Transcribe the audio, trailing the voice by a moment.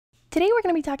Today we're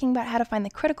going to be talking about how to find the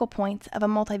critical points of a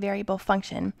multivariable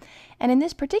function. And in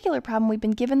this particular problem, we've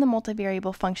been given the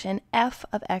multivariable function f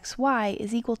of xy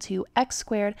is equal to x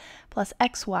squared plus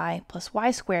xy plus y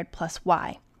squared plus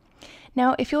y.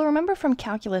 Now, if you'll remember from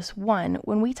Calculus 1,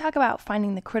 when we talk about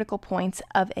finding the critical points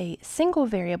of a single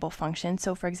variable function,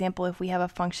 so for example, if we have a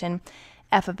function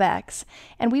f of x,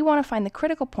 and we want to find the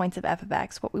critical points of f of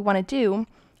x, what we want to do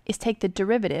is take the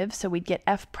derivative, so we'd get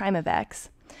f prime of x.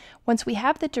 Once we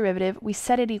have the derivative, we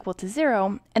set it equal to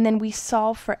 0, and then we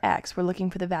solve for x. We're looking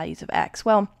for the values of x.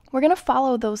 Well, we're going to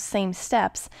follow those same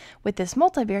steps with this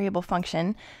multivariable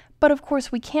function, but of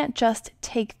course we can't just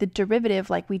take the derivative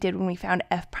like we did when we found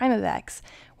f prime of x.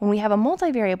 When we have a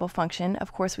multivariable function,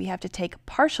 of course we have to take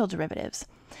partial derivatives.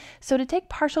 So to take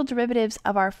partial derivatives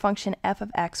of our function f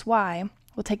of xy,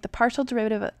 we'll take the partial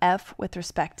derivative of f with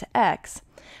respect to x.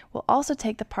 We'll also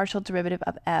take the partial derivative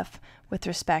of f with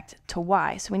respect to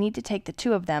y. So we need to take the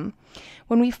two of them.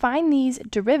 When we find these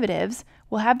derivatives,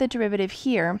 we'll have the derivative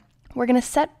here. We're going to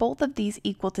set both of these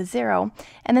equal to 0,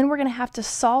 and then we're going to have to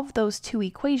solve those two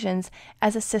equations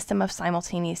as a system of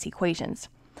simultaneous equations.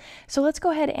 So let's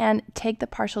go ahead and take the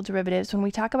partial derivatives. When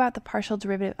we talk about the partial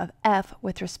derivative of f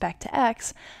with respect to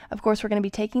x, of course we're going to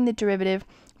be taking the derivative,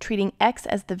 treating x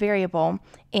as the variable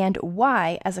and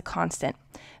y as a constant.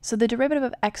 So the derivative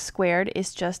of x squared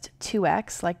is just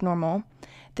 2x like normal.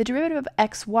 The derivative of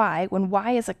xy, when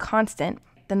y is a constant,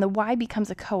 then the y becomes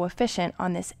a coefficient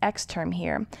on this x term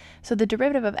here. So the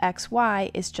derivative of xy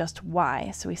is just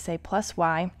y. So we say plus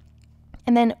y.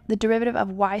 And then the derivative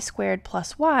of y squared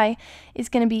plus y is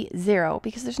going to be 0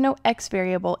 because there's no x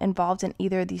variable involved in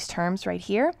either of these terms right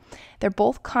here. They're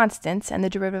both constants, and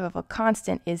the derivative of a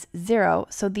constant is 0,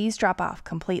 so these drop off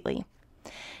completely.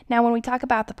 Now when we talk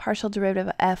about the partial derivative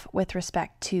of f with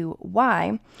respect to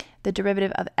y, the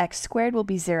derivative of x squared will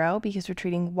be 0 because we're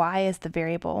treating y as the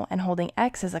variable and holding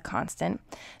x as a constant.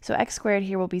 So x squared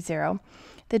here will be 0.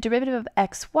 The derivative of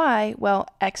xy, well,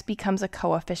 x becomes a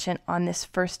coefficient on this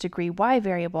first degree y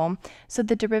variable, so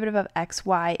the derivative of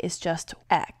xy is just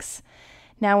x.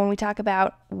 Now when we talk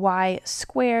about y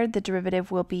squared, the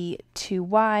derivative will be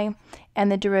 2y,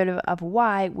 and the derivative of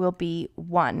y will be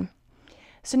 1.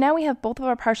 So now we have both of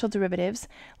our partial derivatives.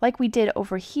 Like we did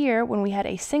over here when we had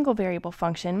a single variable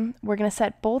function, we're going to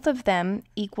set both of them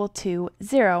equal to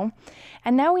 0.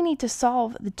 And now we need to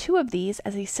solve the two of these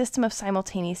as a system of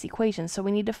simultaneous equations. So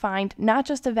we need to find not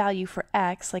just a value for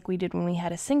x like we did when we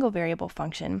had a single variable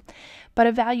function, but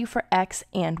a value for x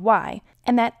and y.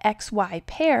 And that xy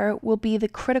pair will be the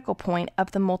critical point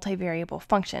of the multivariable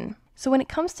function. So when it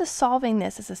comes to solving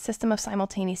this as a system of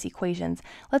simultaneous equations,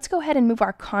 let's go ahead and move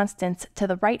our constants to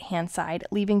the right-hand side,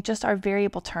 leaving just our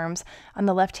variable terms on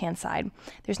the left-hand side.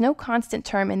 There's no constant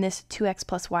term in this 2x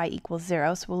plus y equals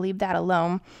 0, so we'll leave that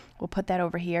alone. We'll put that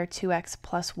over here, 2x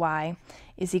plus y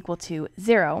is equal to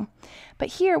 0. But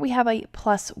here we have a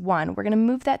plus 1. We're going to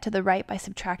move that to the right by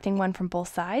subtracting 1 from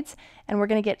both sides, and we're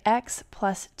going to get x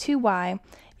plus 2y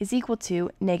is equal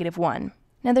to negative 1.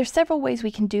 Now there's several ways we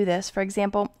can do this. For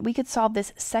example, we could solve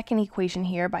this second equation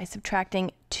here by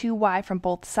subtracting 2y from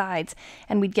both sides,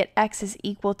 and we'd get x is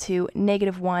equal to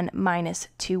negative 1 minus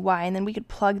 2y, and then we could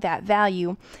plug that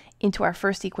value into our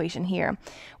first equation here.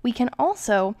 We can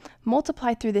also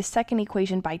multiply through this second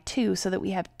equation by 2 so that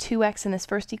we have 2x in this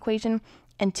first equation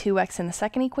and 2x in the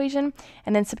second equation,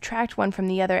 and then subtract 1 from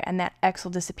the other, and that x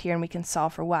will disappear and we can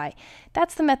solve for y.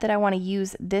 That's the method I want to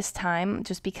use this time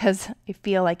just because I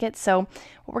feel like it. So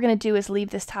what we're going to do is leave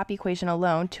this top equation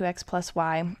alone, 2x plus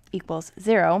y equals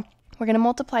 0. We're going to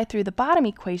multiply through the bottom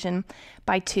equation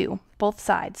by 2, both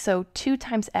sides. So 2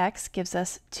 times x gives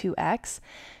us 2x,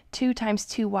 2 times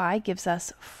 2y gives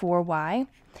us 4y,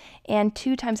 and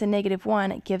 2 times a negative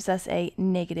 1 gives us a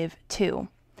negative 2.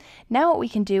 Now what we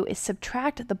can do is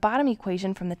subtract the bottom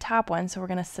equation from the top one, so we're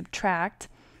going to subtract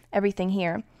everything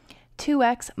here.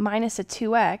 2x minus a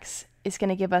 2x is going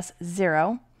to give us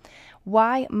 0.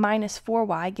 Y minus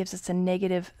 4y gives us a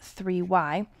negative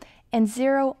 3y. And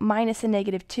 0 minus a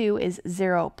negative 2 is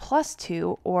 0 plus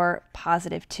 2, or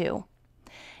positive 2.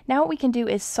 Now what we can do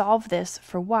is solve this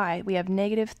for y. We have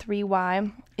negative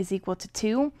 3y is equal to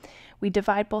 2. We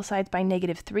divide both sides by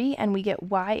negative 3, and we get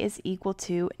y is equal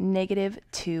to negative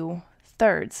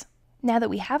 2/3. Now that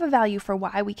we have a value for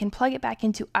y, we can plug it back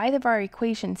into either of our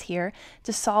equations here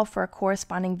to solve for a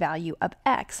corresponding value of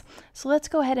x. So let's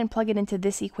go ahead and plug it into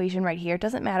this equation right here. It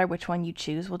doesn't matter which one you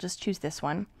choose, we'll just choose this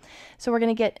one. So we're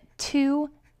going to get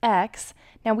 2x.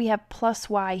 Now we have plus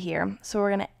y here, so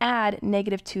we're going to add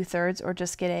negative 2/3, or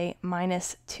just get a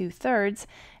minus 2/3,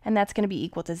 and that's going to be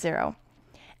equal to 0.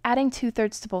 Adding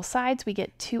 2/3 to both sides, we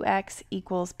get 2x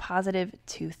equals positive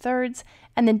 2/3.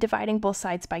 And then dividing both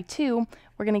sides by 2,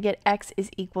 we're going to get x is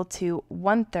equal to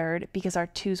 1/3 because our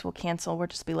 2's will cancel. We'll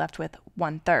just be left with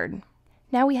 1/3.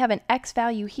 Now we have an x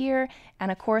value here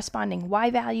and a corresponding y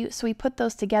value, so we put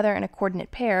those together in a coordinate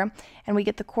pair, and we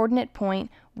get the coordinate point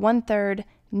 1/3,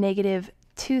 negative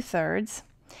 2/3.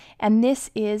 And this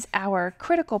is our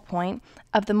critical point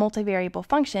of the multivariable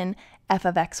function f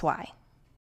of xy.